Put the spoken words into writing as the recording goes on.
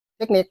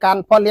ทคนิคการ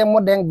เพาะเลี้ยงม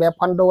ดแดงแบบ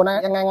คอนโดนะ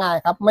ยังง่าย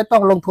ๆครับไม่ต้อ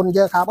งลงทุนเย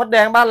อะครับมดแด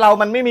งบ้านเรา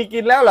มันไม่มีกิ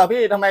นแล้วเหรอ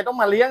พี่ทำไมต้อง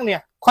มาเลี้ยงเนี่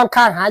ยค่อน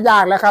ข้างหายา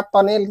กแล้วครับต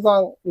อนนี้ก็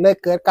เลย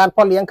เกิดการเพ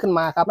าะเลี้ยงขึ้นม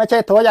าครับไม่ใช่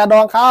ถั่วยาด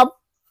องครับ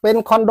เป็น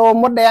คอนโด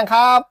มดแดงค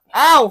รับ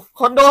อ้าว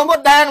คอนโดม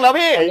ดแดงเหรอ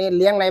พี่อันนี้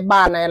เลี้ยงในบ้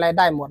านในอะไร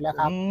ได้หมดแล้ว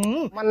ครับ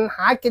มันห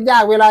ากินยา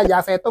กเวลาอยา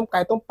กใส่ต้มไก่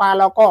ต้มปลา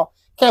เราก็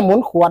แค่หมุน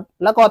ขวด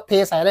แล้วก็เท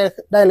ใส่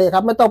ได้เลยค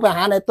รับไม่ต้องไปห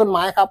าในต้นไ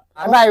ม้ครับ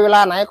ได้เวล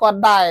าไหนก็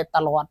ได้ต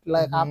ลอดเล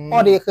ยครับข้อ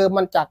ดีคือ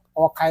มันจะอ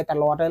อกไข่ต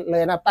ลอดเล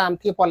ยนะตาม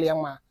ที่พ่อเลี้ยง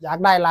มาอยาก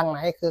ได้รังไหน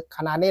คือข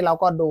นาดนี้เรา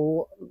ก็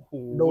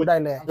ดูได้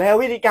เลยแล้ว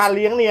วิธีการเ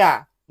ลี้ยงเนี่ย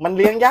มันเ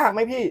ลี้ยงยากไหม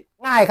พี่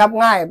ง่ายครับ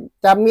ง่าย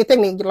จะมีเทค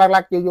นิคห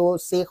ลักๆอ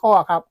ยู่4 ข้อ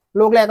ครับ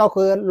ลูกแรกก็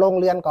คือลง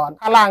เรือนก่อน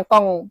ข้างล่างต้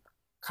อง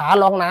ขา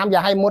รองน้ำอย่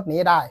าให้มดหนี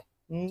ได้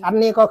อัน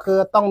นี้ก็คือ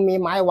ต้องมี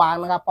ไม้วาง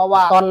นะครับเพราะว่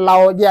าตอนเรา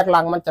แยกรั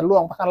งมันจะล่ว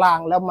งไปข้างล่าง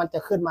แล้วมันจะ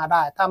ขึ้นมาไ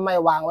ด้ถ้าไม่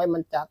วางไว้มั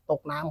นจะต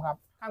กน้ำครับ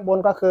ข้างบน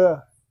ก็คือ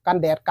กัน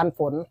แดดกันฝ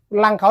น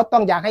รังเขาต้อ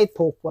งอย่าให้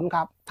ถูกฝนค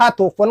รับถ้า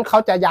ถูกฝนเขา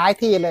จะย้าย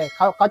ที่เลย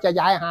เขาจะ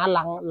ย้ายหา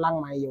รัง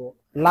ใหม่อยู่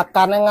หลักก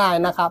ารง่าย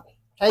ๆนะครับ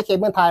ใช้เค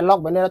เบิลไทยล็อก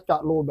แบบนี้แล้วเจา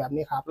ะรูแบบ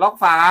นี้ครับล็อก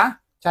ฝา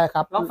ใช่ค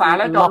รับล็อกฝาแ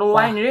ล้วเจาะรูไ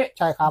ว้อย่างนี้ใ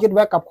ช่ครับยึดไ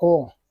ว้กับโคร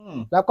ง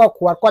แล้วก็ข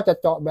วดก็จะ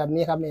เจาะแบบ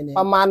นี้ครับนี่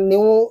ประมาณ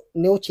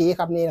นิ้วชี้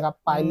ครับนี่ครับ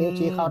ปลายนิ้ว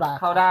ชี้เข้าไ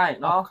ด้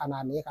เนาะขนา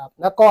ดนี้ครับ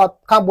แล้วก็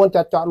ข้างบนจ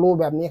ะเจาะรู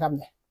แบบนี้ครับเ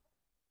นี่ย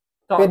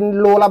เป็น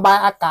รูระบาย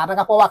อากาศนะค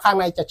รับเพราะว่าข้าง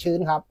ในจะชื้น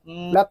ครับ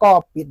แล้วก็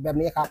ปิดแบบ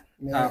นี้ครับ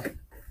นี่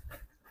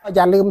อ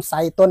ย่าลืมใ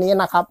ส่ตัวนี้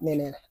นะครับนี่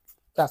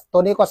จะตั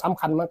วนี้ก็สำ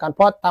คัญเหมือนกันเพ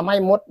ราะทำให้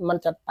มดมัน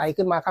จะไต่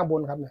ขึ้นมาข้างบ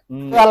นครับเนี่ย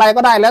อะไร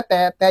ก็ได้แล้วแ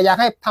ต่อยาก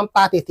ให้ทำต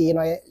าถี่ๆห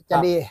น่อยจะ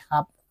ดีค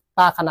รับต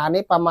าขนาด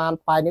นี้ประมาณ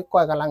ปลายนิ้วก้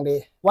อยกำลังดี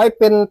ไว้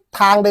เป็น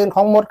ทางเดินข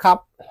องมดครับ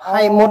ใ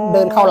ห้มดเ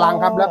ดินเข้ารัง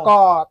ครับแล้วก็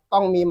ต้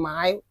องมีไม้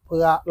เ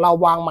ผื่อเรา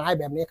วางไม้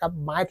แบบนี้ครับ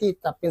ไม้ที่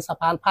จะเป็นสะ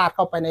พานพาดเ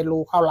ข้าไปในรู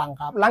เข้ารัง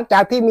ครับหลังจา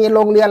กที่มีโร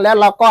งเรือนแล้ว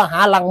เราก็หา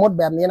รังมด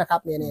แบบนี้นะครั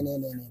บนี่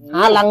ห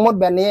ารังมด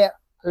แบบนี้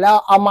แล้ว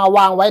เอามาว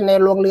างไว้ใน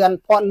โรงเรือน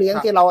เพาะเลี้ยง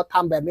ที่เราท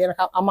ำแบบนี้นะ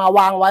ครับเอามาว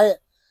างไว้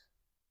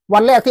วั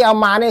นแรกที่เอา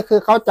มานี่คือ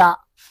เขาจะ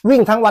วิ่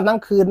งทั้งวันทั้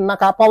งคืนนะ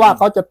ครับเพราะว่าเ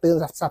ขาจะตื่น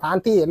สถาน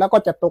ที่แล้วก็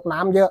จะตก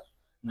น้ำเยอะ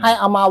ให้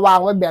เอามาวาง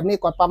ไว้แบบนี้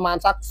ก่อนประมาณ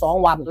สัก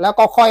2 วันแล้ว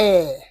ก็ค่อย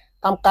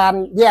ทำการ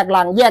แยก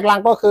รัง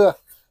ก็คือ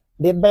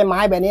เด็ดใบไม้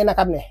แบบนี้นะค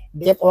รับเนี่ย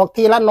เด็ดออก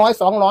ทีละน้อย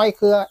2 น้อย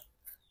คือ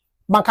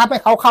บังคับให้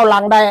เขาเข้ารั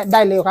งไ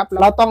ด้เร็วครับ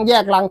เราต้องแย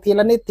กรังทีล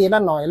ะนิดทีละ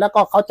หน่อยแล้วก็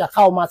เขาจะเ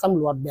ข้ามาสำ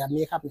รวจแบบ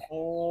นี้ครับเนี่ย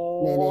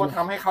ท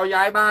ำให้เขาย้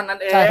ายบ้านนั่น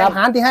เองใช่ครับอาห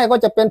ารที่ให้ก็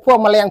จะเป็นพวก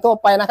แมลงทั่ว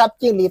ไปนะครับ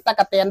จิ้งหรีดตั๊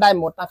กแตนได้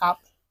หมดนะครับ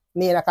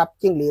นี่นะครับ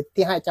จิ้งหรีด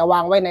ที่ให้จะวา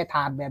งไว้ในถ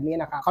าดแบบนี้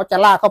นะครับเขาจะ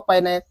ลากเข้าไป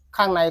ใน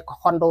ข้างใน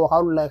คอนโดเขา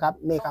เลยครับ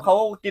นี่ครับเขา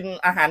กิน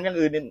อาหารอย่าง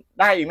อื่น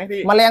ได้อีกไหม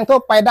พี่แมลงทั่ว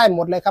ไปได้หม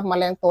ดเลยครับแม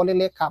ลงตัวเ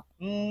ล็กๆครับ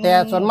แต่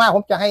ส่วนมากผ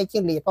มจะให้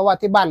จิ้งหรีดเพราะว่า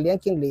ที่บ้านเลี้ยง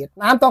จิ้งหรีด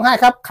น้ำต้องให้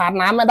ครับขาด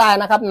น้ำไม่ได้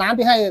นะครับน้ำ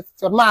ที่ให้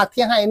ส่วนมาก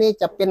ที่ให้นี่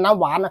จะเป็นน้ำ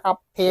หวานนะครับ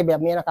เทแบ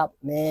บนี้นะครับ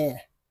นี่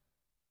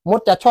มด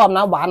จะชอบ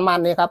น้ำหวานมัน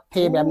นี่ครับเท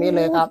แบบนี้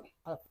เลยครับ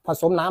ผ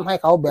สมน้ำให้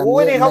เขาแบบ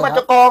นี้นี่เขามาจ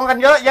ะกองกัน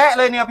เยอะแยะเ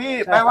ลยเนี่ยพี่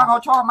แปลว่าเขา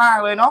ชอบมาก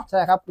เลยเนาะใ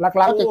ช่ครับห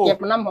ลักๆจะเก็บ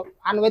น้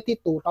ำอันไว้ที่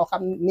ตูดเขาครั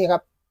บนี่ครั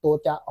บตูด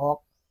จะออก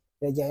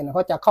ใหญ่ๆนะเข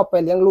าจะเข้าไป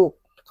เลี้ยงลูก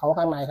เขา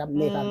ข้างในครับ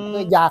นี่ครับคื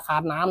อยาขา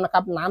ดน้ำนะค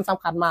รับน้ำส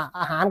ำคัญมาก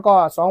อาหารก็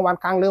2 วัน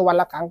ครั้งหรือวัน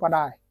ละครั้งก็ไ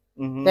ด้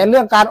แต่เรื่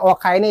องการออก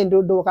ไข่นี่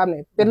ดูครับ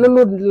นี่เป็น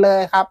รุ่นๆเลย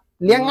ครับ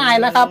เลี้ยงง่าย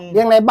นะครับเ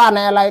ลี้ยงในบ้านใน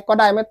อะไรก็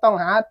ได้ไม่ต้อง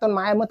หาต้นไ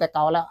ม้เมื่อแต่เ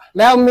ก่าแ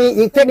ล้วมี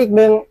อีกเทคนิค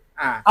หนึ่ง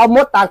เอาม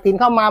ดต่างถิ่น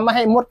เข้ามาไม่ใ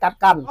ห้มดกัด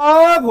กัน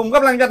ผมก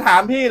ำลังจะถา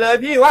มพี่เลย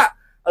พี่ว่า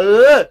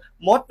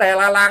มดแต่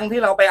ละรัง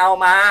ที่เราไปเอา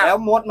มาแล้ว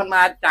มดมันม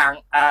าจาก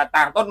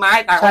ต่างต้นไม้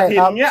ต่างถิ่น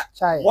เนี้ย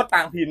มดต่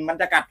างถิ่นมัน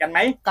จะกัดกันไหม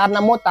การน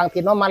ำมดต่าง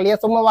ถิ่นมาเลี้ยง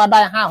สมมติว่าไ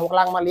ด้5-6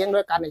 รังมาเลี้ยงด้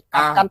วยกัน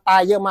กัดกันตา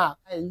ยเยอะมาก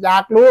อยา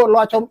กรู้ร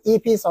อชม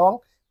EP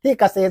 2ที่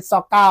เกษตรเซรา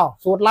ะกราว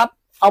สูตรลับ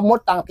เอามด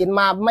ต่างถิ่น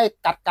มาไม่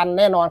กัดกันแ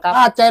น่นอนครับ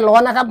ถ้าใจร้อ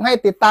นนะครับให้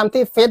ติดตาม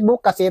ที่ Facebook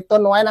เกษตรตัว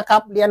น้อยนะครั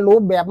บเรียนรู้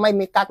แบบไม่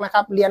มีกักนะค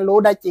รับเรียนรู้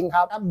ได้จริงค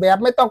รับแบบ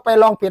ไม่ต้องไป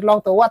ลองผิดลอง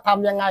ถูกว่าท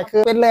ำยังไงคื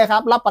อเป็นเลยครั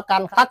บรับประกั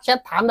นทักแชท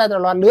ถามได้ต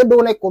ลอดหรือดู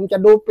ในกลุ่มจะ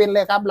ดูเป็นเล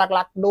ยครับห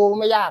ลักๆดูไ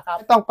ม่ยากครับไ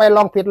ม่ต้องไปล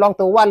องผิดลอง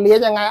ถูกว่าเลี้ยง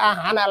ยังไงอาห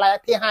ารอะไร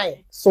ที่ให้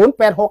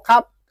086ครั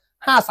บ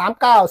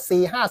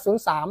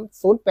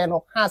5394503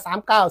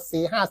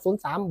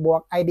 086-539-4503 บว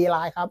ก ID ไล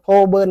น์ครับโทร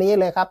เบอร์นี้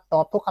เลยครับต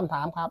อบทุกคำถ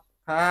ามครับ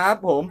ครับ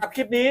ผมค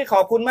ลิปนี้ข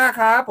อบคุณมาก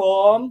ครับผ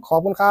มขอบ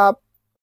คุณครับ